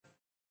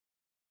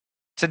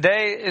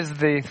Today is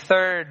the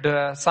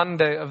third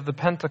Sunday of the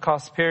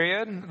Pentecost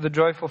period, the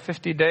joyful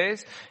 50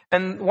 days.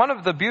 And one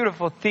of the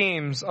beautiful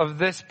themes of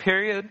this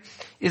period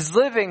is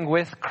living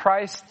with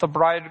Christ the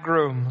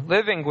bridegroom,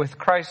 living with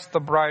Christ the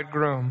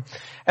bridegroom.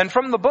 And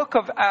from the book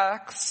of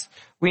Acts,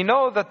 we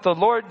know that the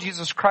Lord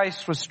Jesus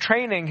Christ was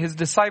training his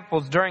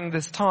disciples during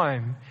this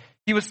time.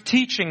 He was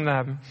teaching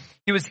them.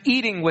 He was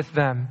eating with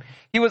them.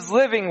 He was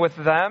living with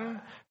them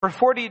for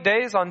 40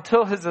 days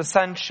until his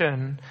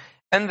ascension.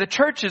 And the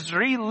church is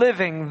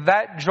reliving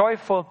that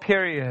joyful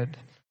period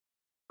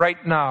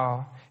right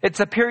now. It's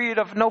a period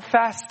of no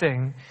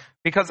fasting.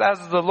 Because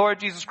as the Lord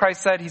Jesus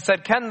Christ said, he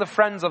said, "Can the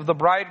friends of the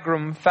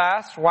bridegroom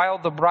fast while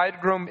the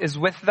bridegroom is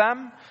with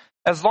them?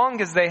 As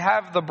long as they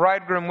have the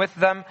bridegroom with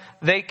them,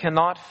 they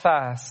cannot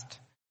fast."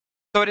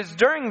 So it is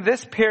during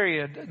this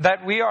period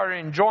that we are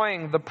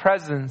enjoying the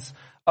presence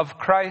of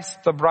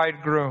Christ the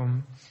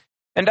bridegroom.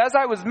 And as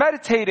I was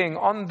meditating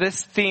on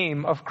this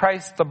theme of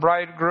Christ the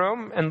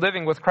bridegroom and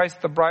living with Christ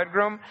the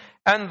bridegroom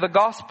and the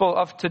gospel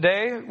of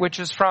today, which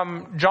is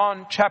from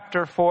John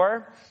chapter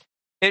 4,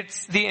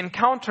 it's the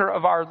encounter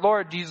of our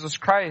Lord Jesus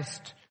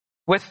Christ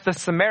with the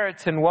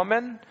Samaritan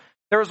woman.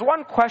 There was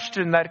one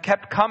question that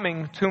kept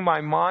coming to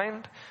my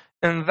mind,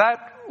 and that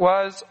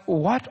was,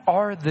 what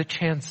are the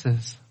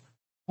chances?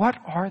 What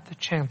are the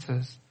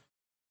chances?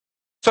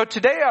 So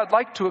today I'd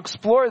like to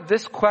explore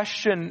this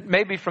question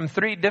maybe from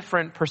three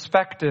different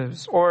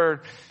perspectives,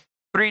 or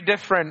three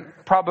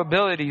different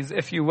probabilities,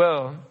 if you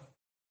will.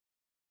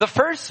 The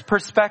first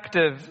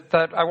perspective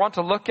that I want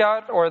to look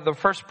at, or the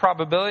first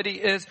probability,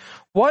 is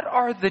what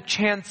are the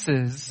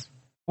chances?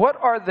 What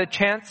are the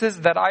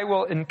chances that I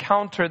will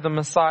encounter the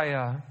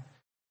Messiah?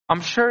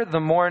 I'm sure the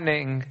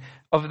morning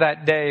of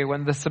that day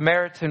when the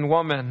Samaritan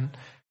woman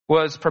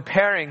was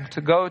preparing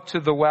to go to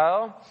the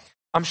well,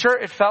 I'm sure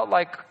it felt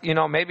like,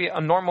 maybe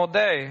a normal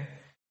day.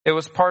 It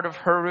was part of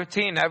her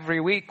routine. Every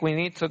week we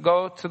need to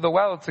go to the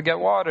well to get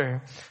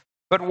water.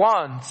 But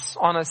once,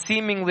 on a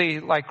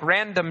seemingly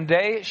random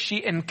day,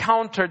 she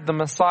encountered the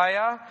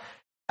Messiah,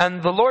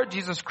 and the Lord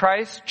Jesus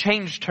Christ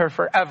changed her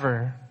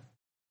forever.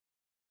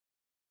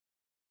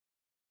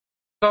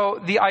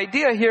 So the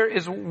idea here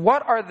is,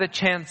 what are the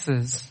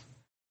chances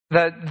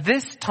that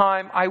this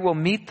time I will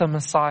meet the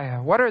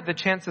Messiah? What are the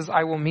chances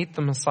I will meet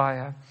the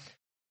Messiah?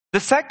 The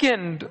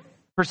second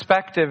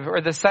perspective, or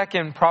the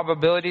second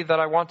probability that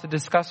I want to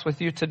discuss with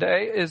you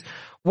today, is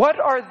what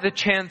are the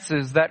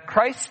chances that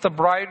Christ the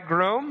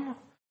bridegroom,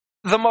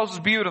 the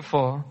most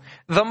beautiful,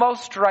 the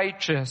most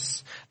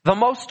righteous, the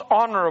most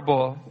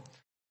honorable,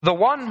 the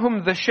one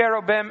whom the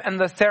cherubim and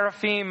the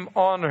seraphim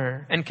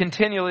honor and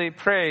continually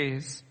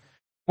praise,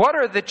 what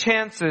are the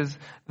chances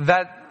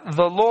that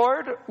the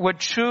Lord would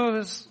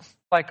choose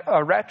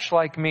a wretch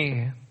like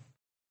me?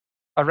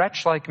 A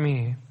wretch like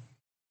me.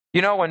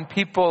 When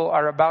people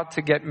are about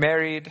to get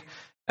married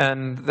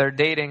and they're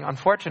dating,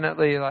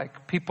 unfortunately,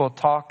 people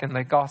talk and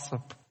they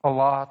gossip a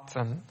lot,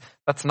 and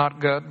that's not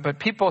good. But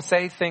people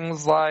say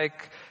things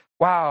like,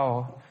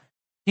 "Wow,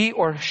 he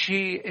or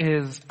she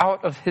is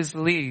out of his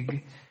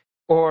league,"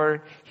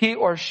 or "he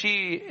or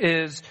she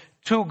is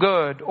too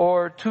good,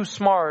 or too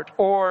smart,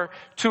 or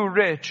too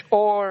rich,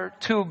 or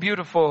too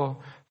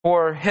beautiful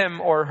for him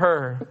or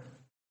her."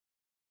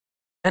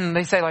 And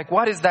they say,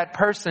 what is that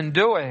person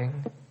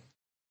doing?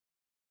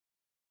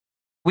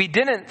 We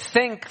didn't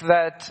think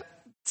that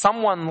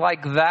someone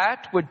like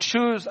that would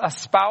choose a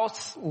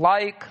spouse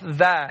like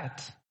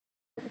that.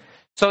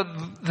 So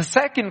the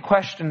second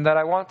question that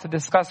I want to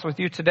discuss with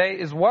you today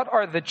is, what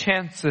are the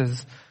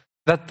chances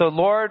that the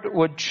Lord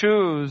would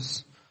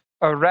choose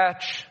a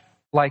wretch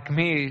like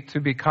me to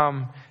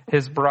become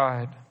his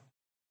bride?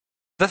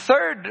 The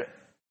third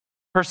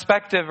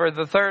perspective, or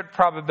the third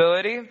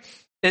probability,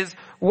 is,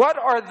 what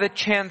are the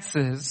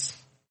chances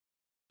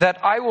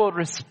that I will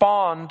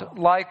respond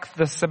like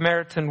the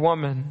Samaritan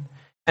woman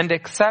and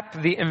accept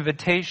the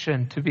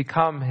invitation to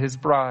become his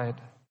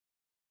bride?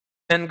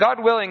 And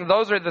God willing,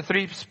 those are the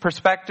three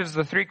perspectives,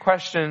 the three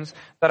questions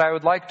that I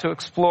would like to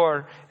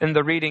explore in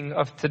the reading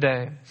of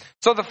today.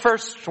 So the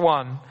first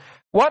one,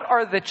 what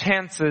are the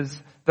chances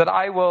that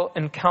I will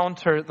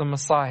encounter the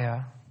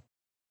Messiah?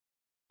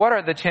 What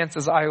are the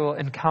chances I will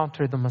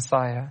encounter the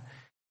Messiah?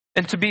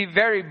 And to be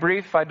very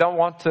brief, I don't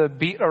want to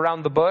beat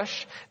around the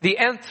bush. The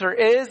answer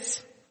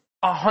is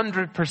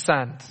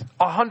 100%.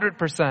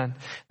 100%.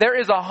 There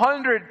is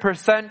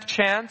 100%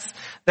 chance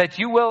that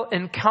you will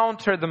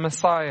encounter the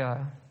Messiah.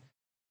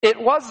 It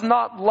was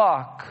not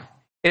luck.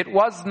 It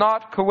was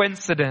not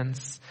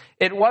coincidence.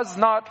 It was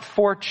not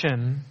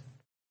fortune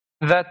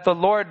that the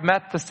Lord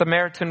met the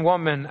Samaritan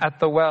woman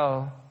at the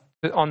well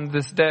on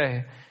this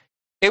day.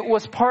 It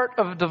was part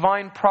of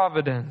divine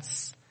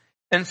providence.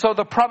 And so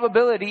the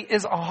probability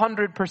is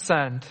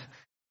 100%.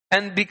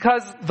 And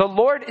because the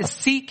Lord is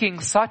seeking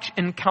such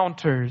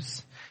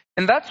encounters,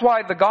 and that's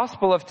why the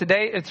gospel of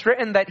today, it's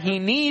written that he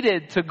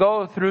needed to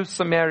go through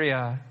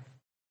Samaria.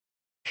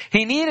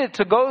 He needed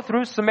to go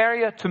through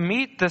Samaria to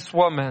meet this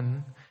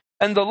woman.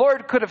 And the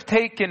Lord could have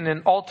taken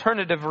an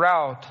alternative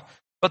route,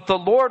 but the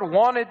Lord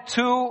wanted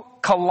to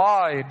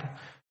collide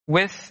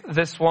with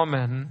this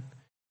woman.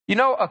 You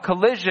know, a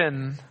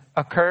collision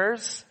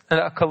occurs,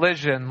 a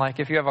collision, like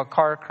if you have a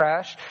car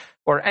crash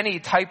or any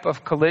type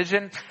of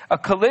collision, a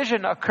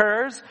collision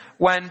occurs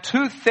when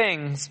two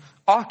things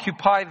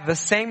occupy the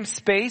same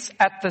space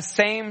at the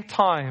same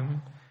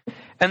time.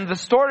 And the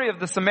story of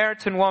the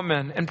Samaritan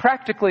woman, and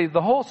practically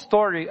the whole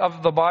story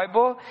of the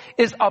Bible,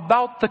 is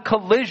about the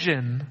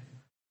collision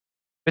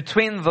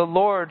between the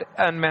Lord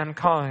and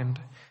mankind.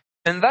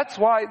 And that's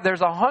why there's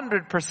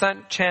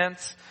 100%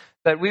 chance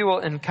that we will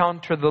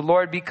encounter the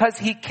Lord, because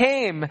He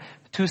came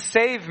to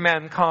save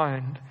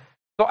mankind.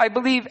 So I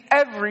believe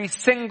every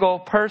single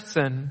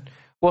person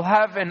will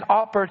have an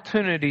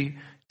opportunity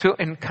to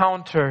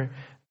encounter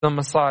the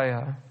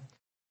Messiah.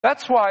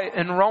 That's why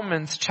in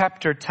Romans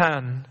chapter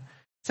 10,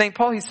 St.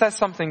 Paul, he says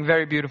something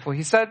very beautiful.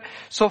 He said,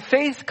 so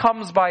faith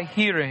comes by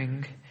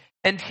hearing,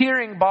 and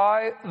hearing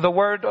by the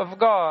word of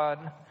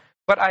God.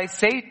 But I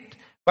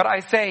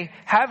say,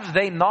 have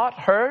they not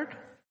heard?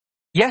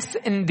 Yes,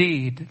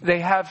 indeed, they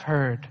have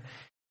heard.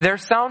 Their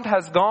sound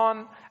has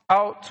gone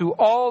out to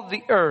all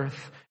the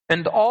earth,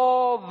 and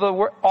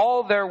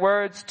all their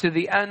words to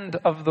the end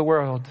of the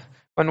world.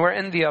 When we're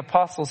in the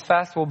Apostles'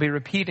 Fast, we'll be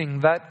repeating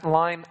that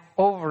line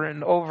over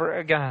and over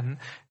again.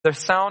 Their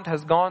sound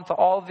has gone to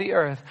all the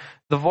earth.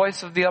 The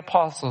voice of the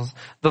apostles,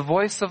 the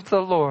voice of the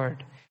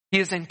Lord. He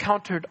has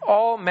encountered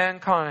all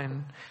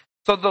mankind.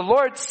 So the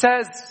Lord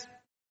says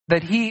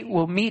that He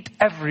will meet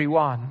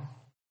everyone.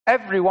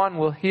 Everyone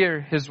will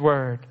hear His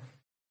word.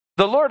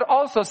 The Lord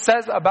also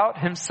says about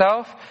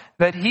Himself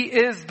that He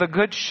is the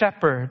good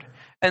shepherd,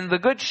 and the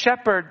good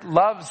shepherd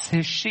loves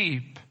his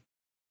sheep.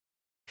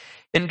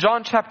 In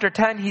John chapter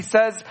 10, He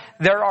says,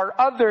 there are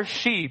other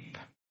sheep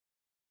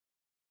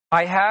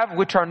I have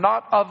which are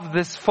not of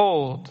this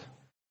fold.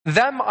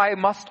 Them I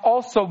must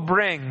also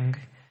bring,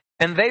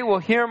 and they will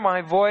hear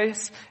my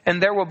voice,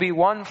 and there will be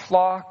one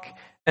flock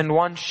and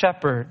one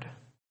shepherd.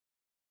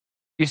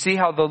 You see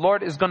how the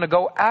Lord is going to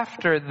go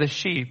after the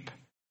sheep.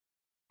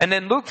 And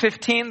in Luke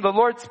 15, the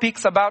Lord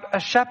speaks about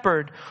a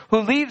shepherd who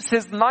leaves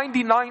his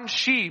 99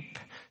 sheep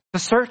to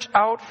search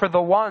out for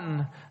the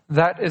one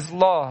that is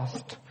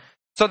lost.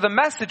 So the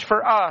message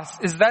for us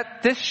is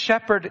that this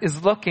shepherd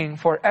is looking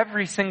for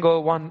every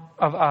single one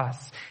of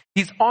us.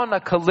 He's on a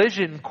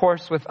collision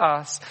course with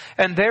us,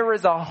 and there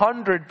is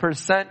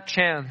 100%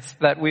 chance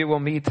that we will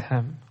meet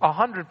Him.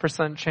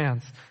 100%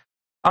 chance.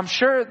 I'm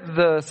sure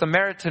the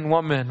Samaritan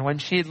woman, when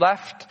she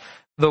left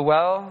the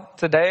well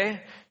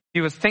today,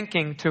 she was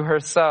thinking to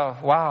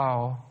herself,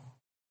 wow,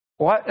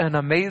 what an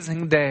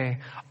amazing day.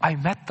 I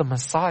met the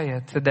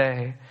Messiah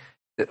today.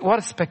 What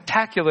a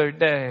spectacular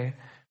day.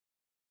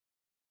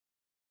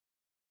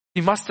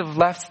 He must have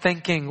left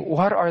thinking,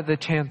 what are the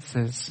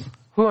chances?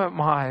 Who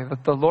am I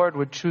that the Lord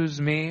would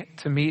choose me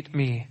to meet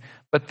me?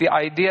 But the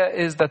idea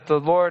is that the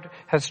Lord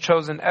has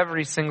chosen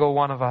every single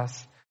one of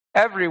us.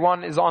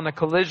 Everyone is on a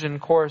collision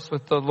course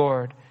with the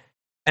Lord.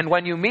 And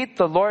when you meet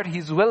the Lord,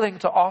 He's willing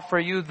to offer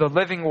you the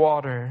living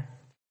water.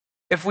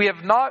 If we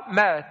have not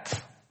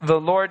met the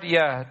Lord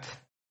yet,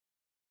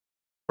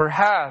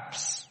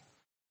 perhaps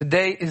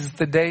today is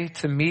the day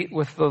to meet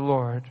with the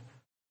Lord,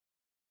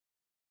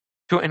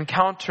 to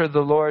encounter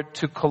the Lord,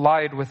 to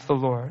collide with the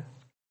Lord.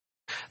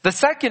 The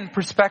second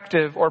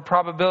perspective or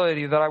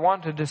probability that I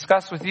want to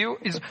discuss with you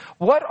is,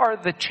 what are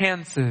the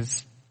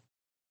chances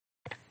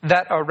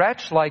that a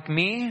wretch like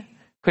me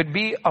could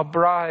be a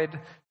bride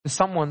to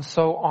someone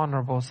so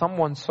honorable,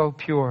 someone so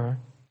pure?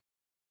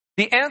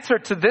 The answer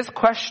to this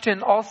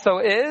question also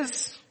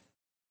is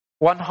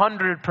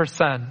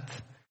 100%.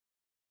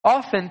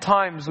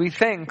 Oftentimes we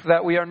think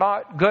that we are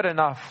not good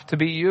enough to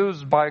be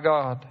used by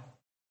God.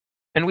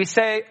 And we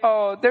say,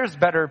 oh, there's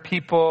better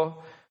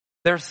people,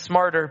 there's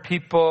smarter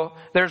people,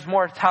 there's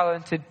more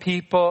talented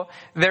people,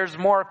 there's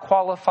more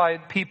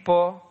qualified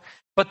people.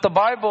 But the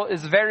Bible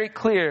is very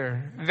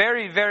clear,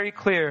 very, very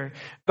clear.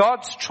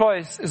 God's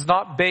choice is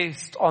not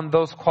based on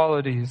those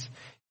qualities.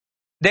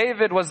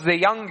 David was the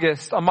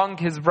youngest among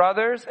his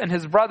brothers, and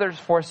his brothers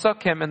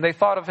forsook him, and they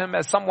thought of him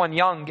as someone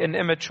young and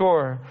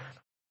immature.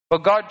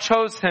 But God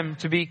chose him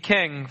to be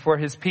king for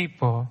His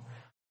people.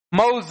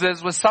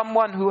 Moses was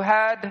someone who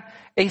had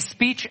a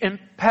speech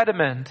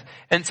impediment,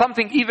 and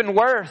something even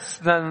worse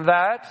than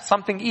that,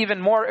 something even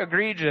more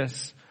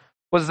egregious,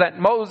 was that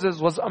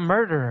Moses was a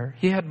murderer.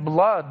 He had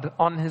blood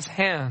on his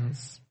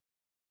hands.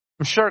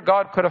 I'm sure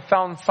God could have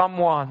found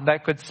someone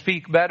that could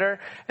speak better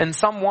and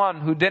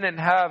someone who didn't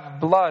have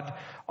blood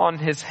on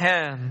his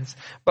hands.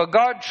 But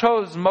God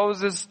chose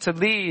Moses to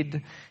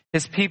lead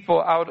His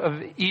people out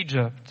of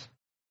Egypt.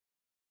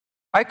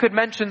 I could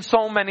mention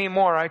so many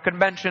more. I could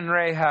mention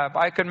Rahab.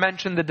 I could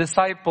mention the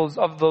disciples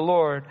of the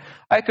Lord.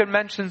 I could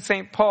mention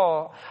St.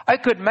 Paul. I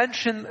could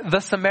mention the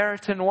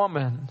Samaritan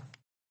woman.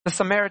 The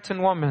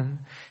Samaritan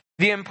woman.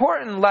 The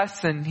important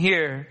lesson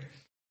here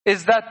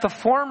is that the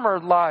former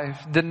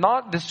life did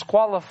not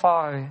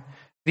disqualify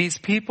these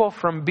people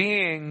from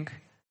being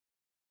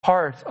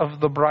part of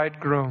the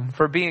bridegroom,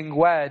 for being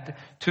wed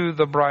to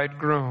the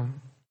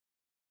bridegroom.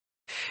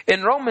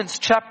 In Romans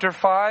chapter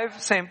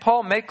 5, St.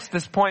 Paul makes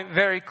this point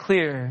very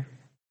clear.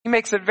 He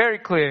makes it very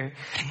clear.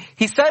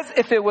 He says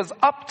if it was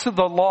up to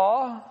the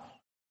law,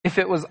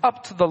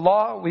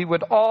 we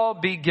would all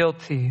be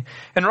guilty.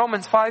 In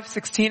Romans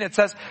 5:16 it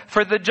says,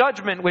 for the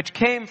judgment which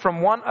came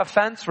from one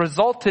offense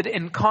resulted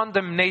in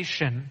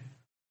condemnation.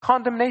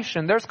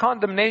 Condemnation. There's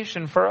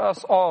condemnation for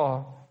us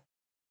all.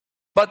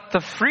 But the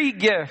free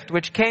gift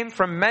which came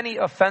from many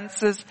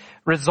offenses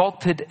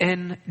resulted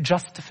in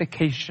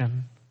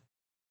justification.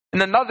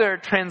 In another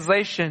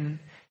translation,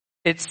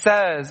 it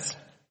says,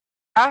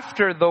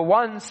 after the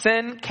one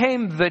sin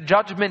came the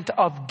judgment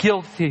of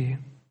guilty.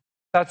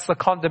 That's the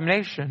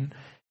condemnation.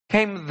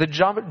 Came the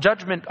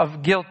judgment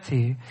of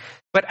guilty.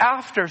 But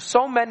after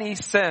so many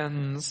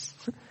sins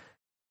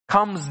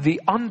comes the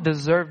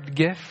undeserved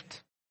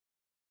gift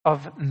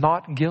of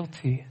not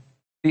guilty.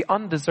 The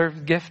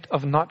undeserved gift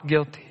of not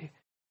guilty.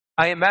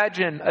 I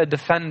imagine a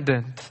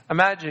defendant.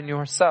 Imagine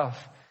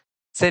yourself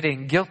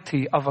sitting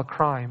guilty of a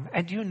crime.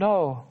 And you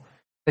know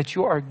that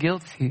you are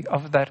guilty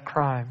of that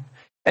crime.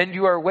 And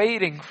you are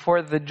waiting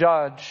for the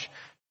judge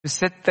to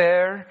sit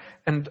there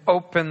and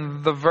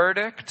open the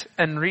verdict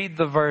and read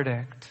the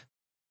verdict.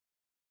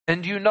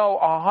 And you know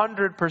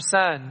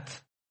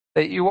 100%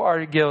 that you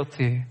are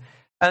guilty.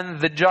 And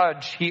the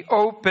judge, he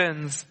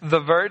opens the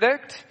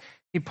verdict,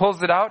 he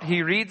pulls it out,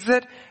 he reads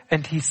it,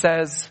 and he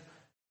says,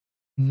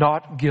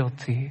 not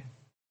guilty.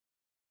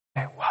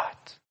 And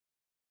what?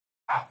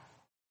 Wow.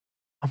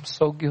 I'm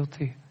so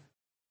guilty.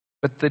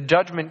 But the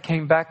judgment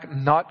came back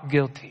not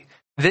guilty.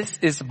 This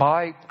is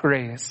by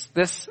grace.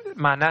 This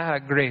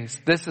manaha grace.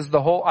 This is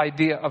the whole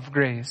idea of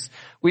grace.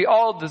 We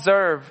all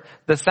deserve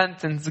the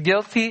sentence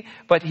guilty,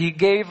 but He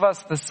gave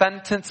us the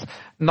sentence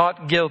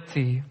not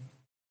guilty.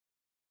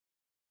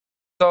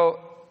 So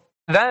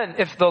then,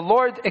 if the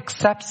Lord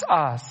accepts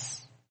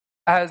us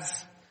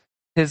as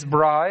His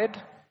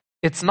bride,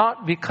 it's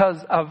not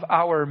because of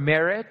our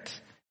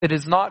merit. It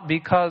is not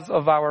because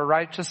of our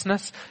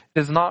righteousness.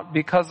 It is not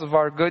because of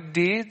our good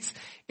deeds.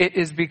 It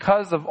is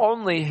because of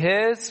only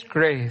His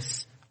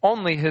grace.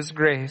 Only His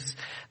grace.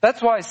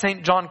 That's why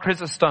St. John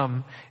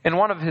Chrysostom, in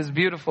one of his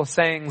beautiful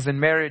sayings in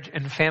marriage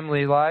and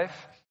family life,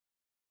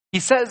 he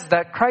says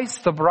that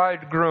Christ the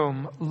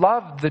bridegroom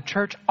loved the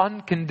church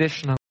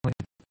unconditionally.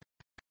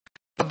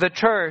 The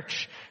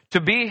church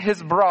to be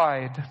His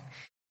bride,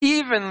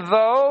 even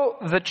though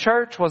the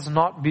church was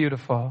not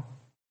beautiful.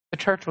 The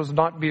church was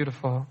not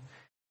beautiful.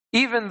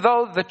 Even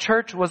though the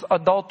church was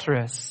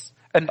adulterous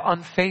and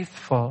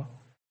unfaithful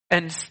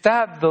and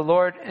stabbed the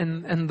Lord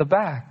in the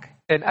back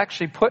and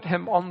actually put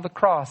Him on the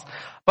cross.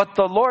 But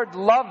the Lord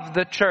loved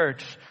the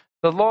church.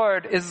 The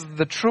Lord is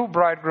the true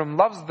bridegroom,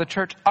 loves the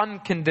church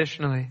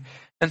unconditionally.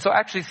 And so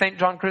actually St.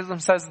 John Chrysostom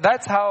says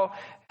that's how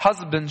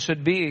husbands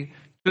should be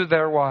to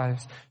their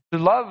wives. To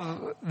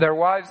love their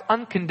wives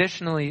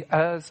unconditionally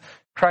as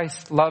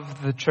Christ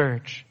loved the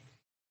church.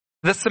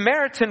 The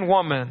Samaritan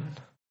woman,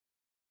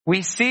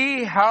 we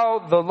see how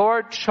the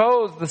Lord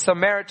chose the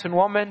Samaritan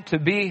woman to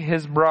be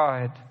His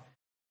bride.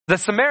 The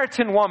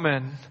Samaritan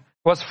woman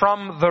was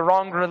from the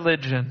wrong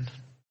religion.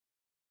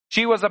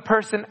 She was a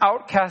person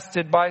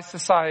outcasted by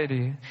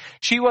society.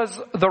 She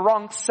was the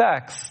wrong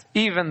sex.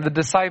 Even the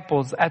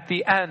disciples at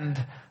the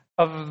end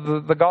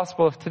of the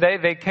gospel of today,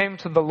 they came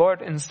to the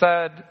Lord and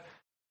said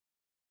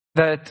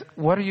that,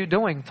 what are you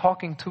doing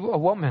talking to a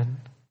woman?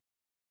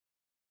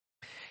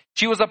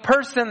 She was a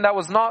person that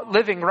was not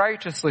living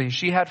righteously.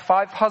 She had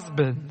 5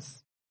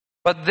 husbands.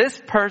 But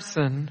this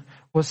person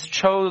was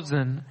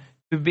chosen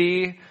to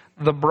be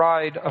the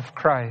bride of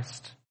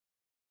Christ.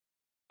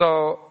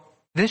 So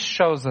this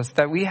shows us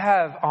that we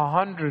have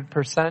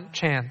 100%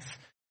 chance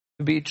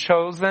to be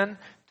chosen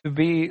to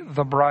be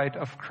the bride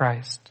of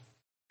Christ.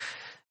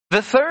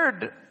 The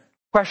third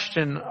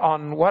question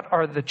on what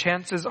are the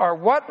chances are,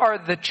 what are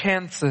the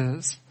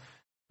chances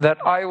that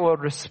I will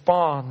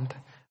respond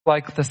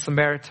like the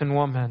Samaritan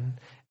woman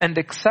and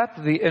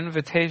accept the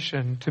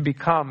invitation to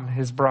become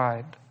His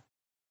bride?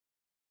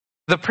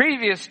 The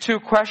previous 2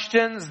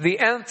 questions, the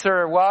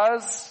answer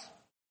was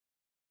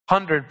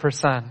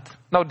 100%.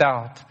 No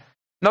doubt.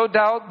 No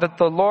doubt that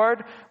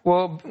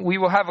we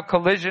will have a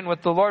collision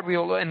with the Lord. We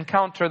will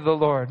encounter the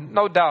Lord.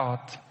 No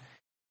doubt.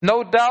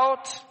 No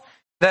doubt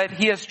that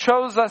He has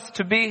chose us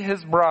to be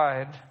His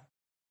bride.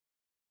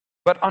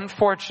 But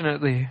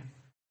unfortunately,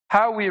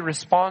 how we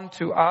respond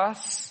to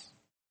us,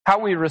 how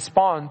we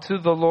respond to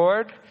the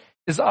Lord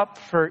is up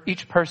for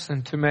each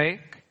person to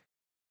make.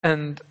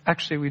 And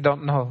actually we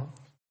don't know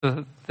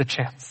the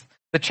chance.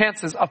 The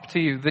chance is up to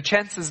you. The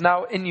chance is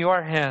now in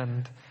your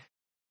hand.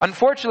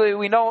 Unfortunately,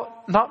 we know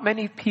not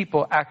many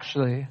people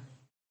actually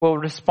will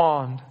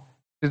respond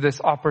to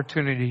this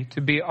opportunity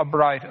to be a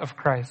bride of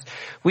Christ.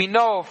 We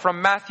know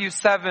from Matthew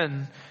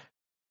 7,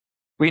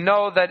 we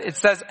know that it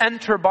says,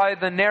 enter by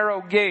the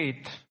narrow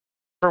gate.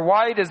 For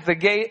wide is the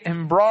gate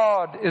and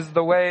broad is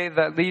the way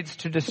that leads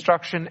to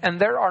destruction. And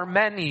there are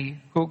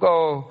many who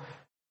go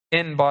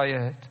in by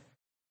it.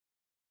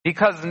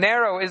 Because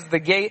narrow is the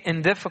gate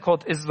and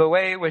difficult is the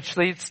way which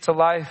leads to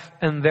life.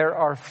 And there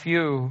are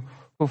few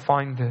who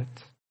find it.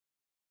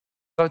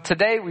 So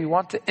today we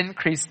want to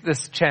increase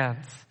this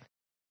chance.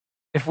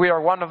 If we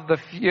are one of the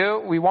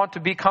few, we want to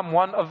become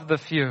one of the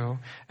few.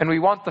 And we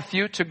want the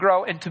few to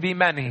grow and to be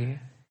many.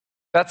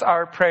 That's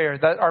our prayer.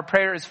 That our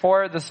prayer is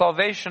for the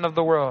salvation of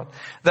the world.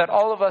 That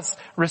all of us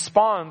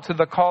respond to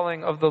the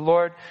calling of the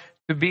Lord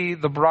to be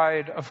the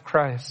bride of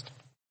Christ.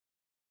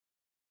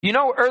 You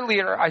know,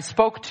 earlier I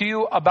spoke to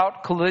you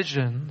about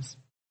collisions.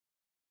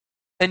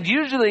 And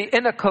usually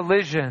in a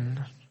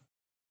collision,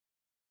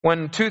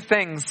 when two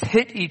things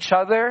hit each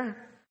other,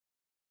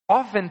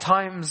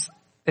 oftentimes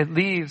it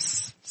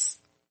leaves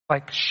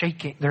like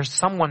shaking.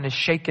 Someone is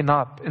shaken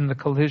up in the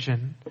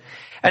collision.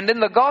 And in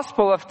the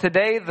gospel of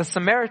today, the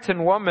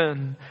Samaritan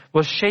woman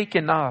was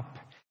shaken up.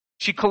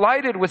 She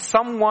collided with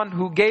someone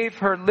who gave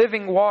her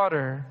living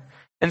water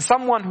and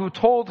someone who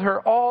told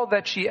her all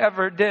that she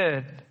ever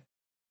did.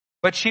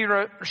 But she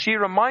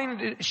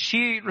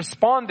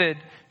responded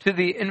to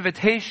the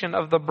invitation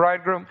of the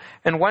bridegroom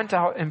and went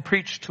out and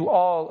preached to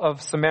all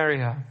of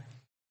Samaria.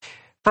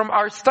 From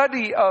our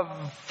study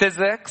of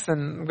physics,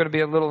 and I'm going to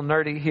be a little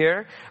nerdy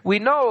here, we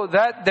know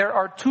that there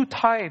are two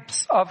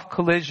types of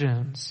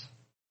collisions.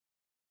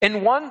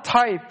 In one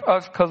type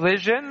of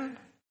collision,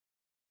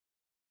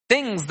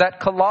 things that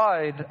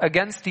collide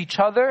against each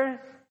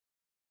other,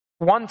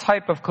 one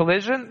type of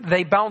collision,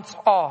 they bounce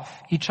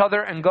off each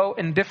other and go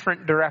in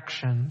different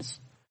directions.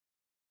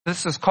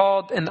 This is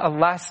called an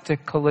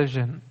elastic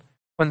collision,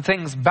 when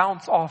things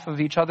bounce off of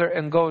each other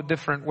and go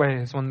different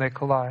ways when they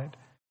collide.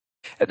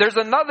 There's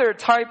another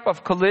type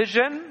of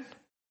collision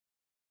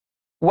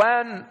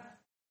when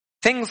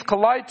things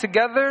collide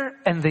together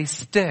and they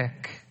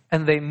stick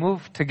and they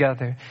move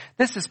together.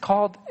 This is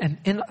called an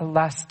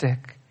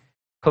inelastic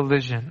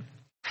collision.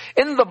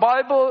 In the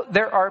Bible,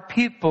 there are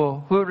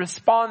people who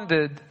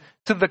responded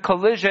to the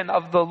collision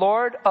of the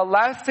Lord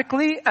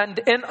elastically and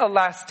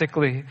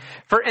inelastically.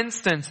 For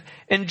instance,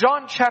 in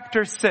John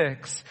chapter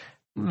 6,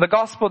 the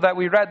gospel that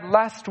we read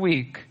last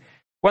week,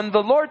 when the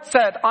Lord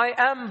said, "I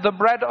am the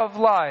bread of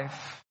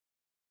life,"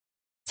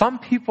 some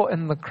people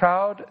in the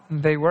crowd,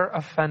 they were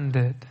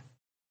offended.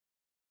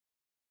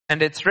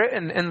 And it's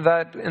written in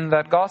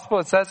that gospel,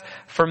 it says,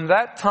 "From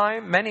that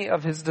time, many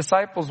of his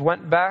disciples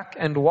went back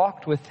and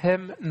walked with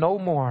him no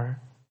more."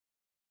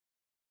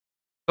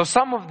 So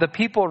some of the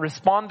people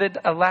responded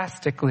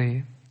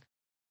elastically.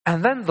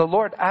 And then the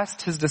Lord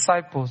asked his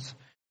disciples,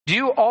 "Do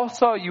you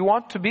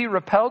want to be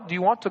repelled? Do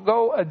you want to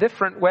go a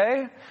different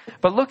way?"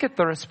 But look at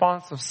the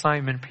response of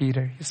Simon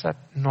Peter. He said,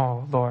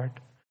 "No, Lord,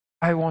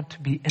 I want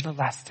to be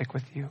inelastic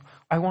with you.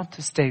 I want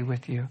to stay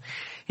with you."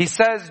 He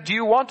says, "Do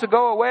you want to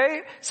go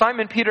away?"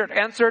 Simon Peter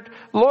answered,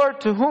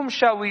 "Lord, to whom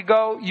shall we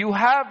go? You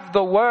have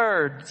the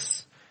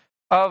words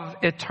of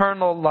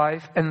eternal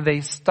life." And they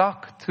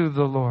stuck to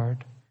the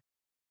Lord.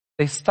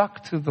 They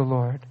stuck to the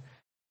Lord.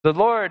 The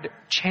Lord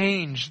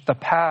changed the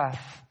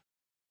path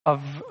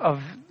of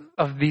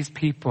these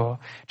people.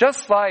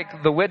 Just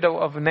like the widow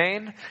of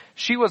Nain,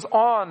 she was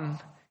on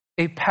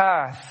a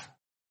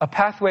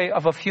pathway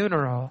of a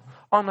funeral,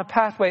 on a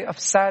pathway of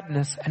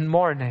sadness and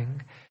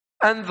mourning.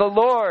 And the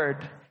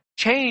Lord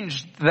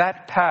changed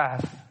that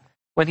path.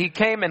 When he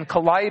came and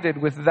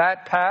collided with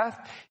that path,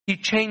 he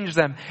changed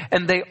them.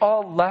 And they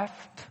all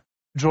left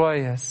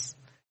joyous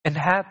and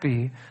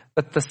happy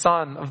that the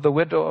son of the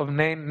widow of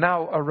Nain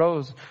now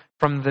arose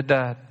from the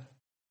dead.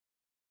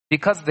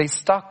 Because they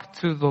stuck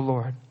to the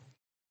Lord.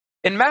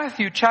 In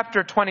Matthew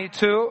chapter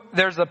 22,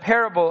 there's a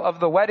parable of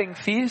the wedding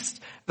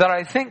feast that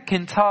I think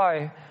can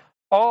tie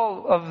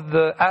all of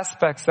the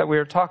aspects that we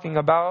are talking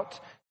about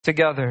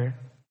together.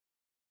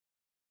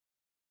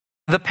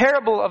 The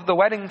parable of the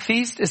wedding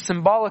feast is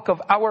symbolic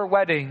of our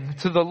wedding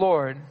to the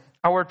Lord,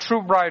 our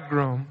true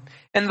bridegroom.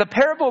 And the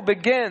parable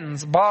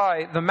begins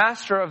by the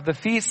master of the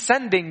feast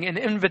sending an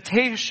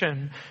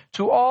invitation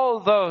to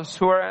all those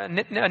who are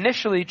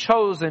initially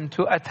chosen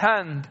to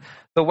attend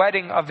the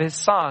wedding of his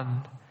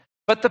son.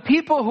 But the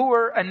people who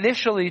were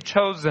initially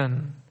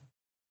chosen,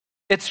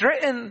 it's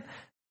written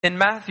in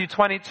Matthew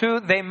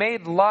 22, they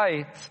made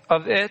light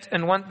of it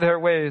and went their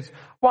ways.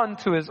 One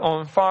to his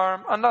own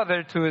farm,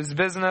 another to his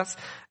business,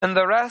 and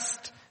the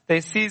rest,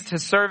 they seized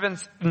his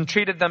servants and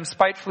treated them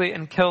spitefully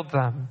and killed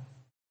them.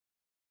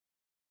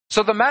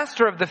 So the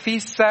master of the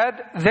feast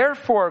said,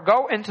 "Therefore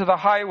go into the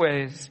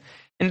highways,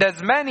 and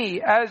as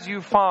many as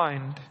you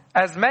find,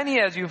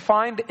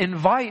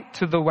 invite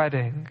to the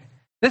wedding."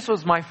 This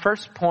was my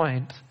first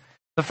point.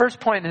 The first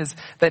point is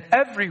that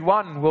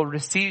everyone will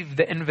receive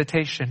the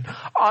invitation.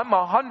 I'm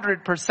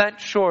 100%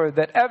 sure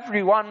that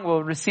everyone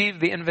will receive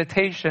the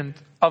invitation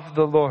of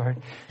the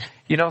Lord.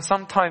 You know,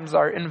 sometimes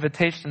our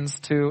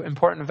invitations to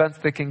important events,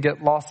 they can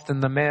get lost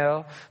in the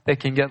mail. They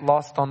can get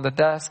lost on the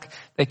desk.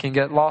 They can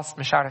get lost,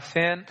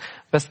 misharifin.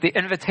 But the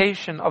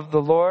invitation of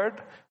the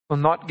Lord will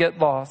not get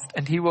lost.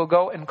 And he will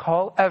go and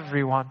call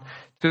everyone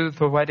to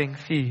the wedding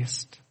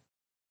feast.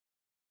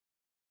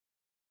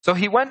 So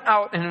he went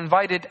out and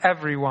invited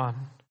everyone.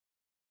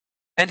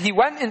 And he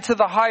went into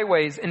the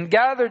highways and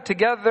gathered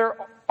together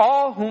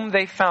all whom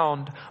they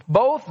found,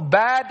 both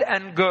bad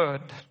and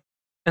good.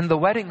 And the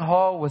wedding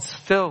hall was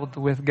filled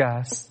with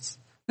guests.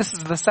 This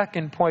is the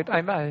second point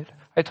I made.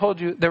 I told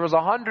you there was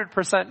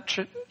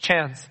 100%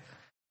 chance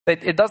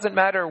that it doesn't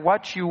matter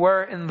what you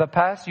were in the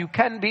past, you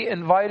can be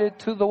invited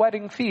to the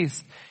wedding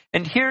feast.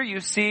 And here you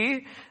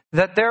see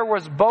that there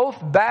was both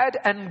bad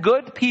and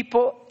good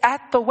people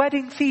at the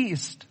wedding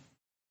feast.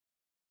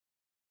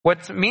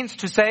 What it means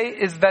to say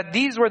is that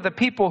these were the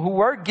people who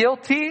were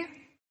guilty,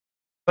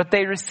 but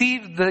they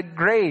received the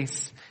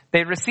grace.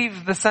 They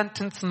received the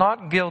sentence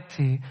not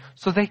guilty.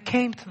 So they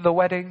came to the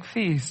wedding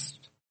feast.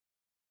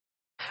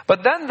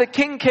 But then the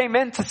king came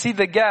in to see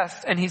the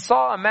guests, and he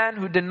saw a man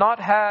who did not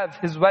have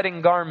his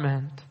wedding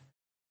garment.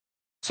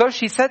 So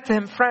she said to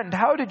him, "Friend,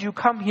 how did you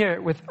come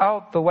here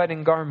without the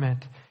wedding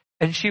garment?"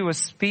 And he was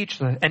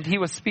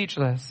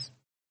speechless.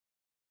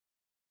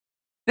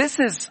 This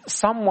is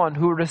someone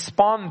who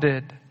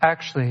responded,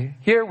 actually.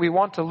 Here we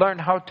want to learn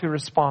how to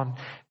respond.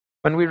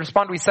 When we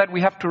respond, we said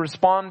we have to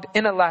respond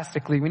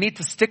inelastically. We need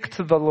to stick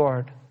to the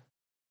Lord.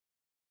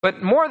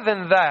 But more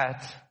than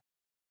that,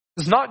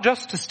 it's not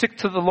just to stick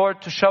to the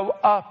Lord to show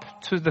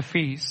up to the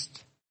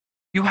feast.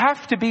 You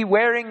have to be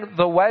wearing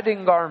the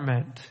wedding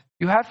garment.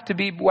 You have to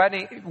be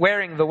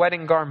wearing the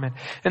wedding garment.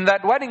 And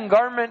that wedding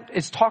garment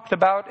is talked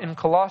about in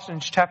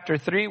Colossians chapter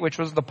 3, which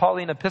was the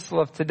Pauline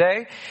epistle of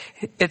today.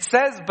 It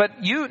says,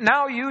 "But you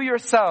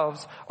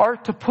yourselves are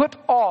to put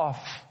off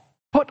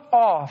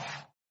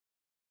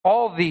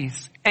all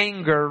these: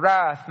 anger,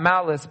 wrath,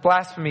 malice,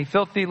 blasphemy,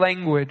 filthy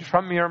language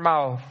from your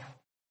mouth.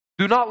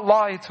 Do not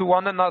lie to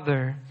one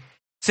another,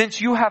 since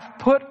you have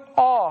put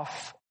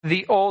off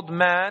the old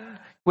man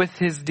with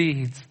his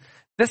deeds."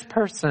 This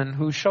person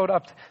who showed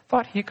up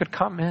thought he could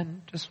come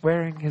in just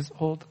wearing his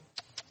old...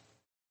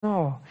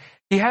 No.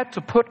 He had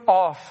to put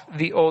off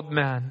the old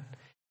man,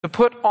 to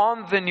put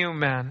on the new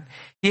man.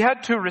 He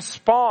had to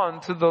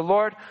respond to the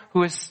Lord who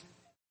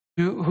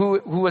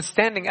was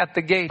standing at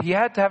the gate. He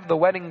had to have the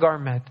wedding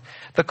garment.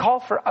 The call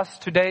for us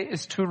today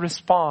is to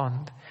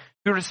respond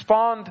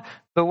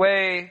the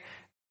way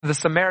the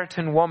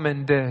Samaritan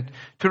woman did,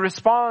 to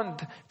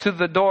respond to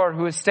the door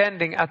who is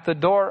standing at the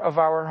door of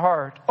our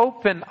heart.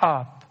 Open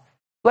up.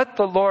 Let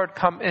the Lord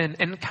come in,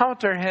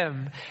 encounter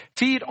Him,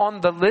 feed on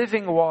the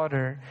living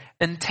water,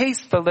 and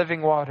taste the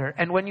living water.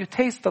 And when you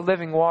taste the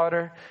living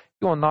water,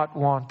 you will not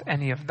want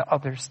any of the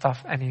other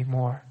stuff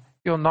anymore.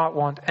 You'll not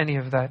want any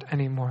of that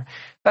anymore.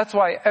 That's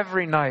why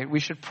every night we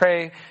should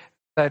pray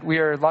that we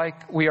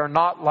are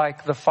not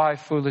like the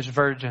 5 foolish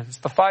virgins.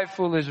 The 5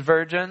 foolish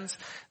virgins,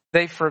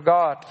 they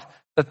forgot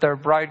that their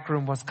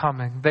bridegroom was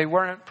coming. They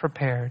weren't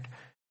prepared.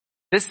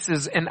 This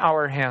is in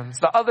our hands.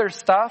 The other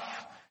stuff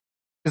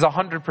is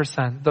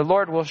 100%. The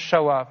Lord will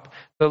show up.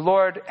 The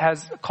Lord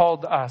has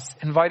called us,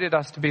 invited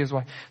us to be His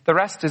wife. The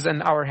rest is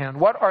in our hand.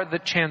 What are the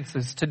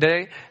chances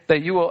today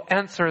that you will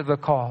answer the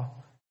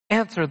call?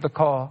 Answer the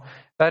call.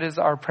 That is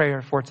our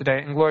prayer for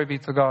today. And glory be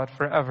to God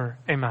forever.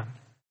 Amen.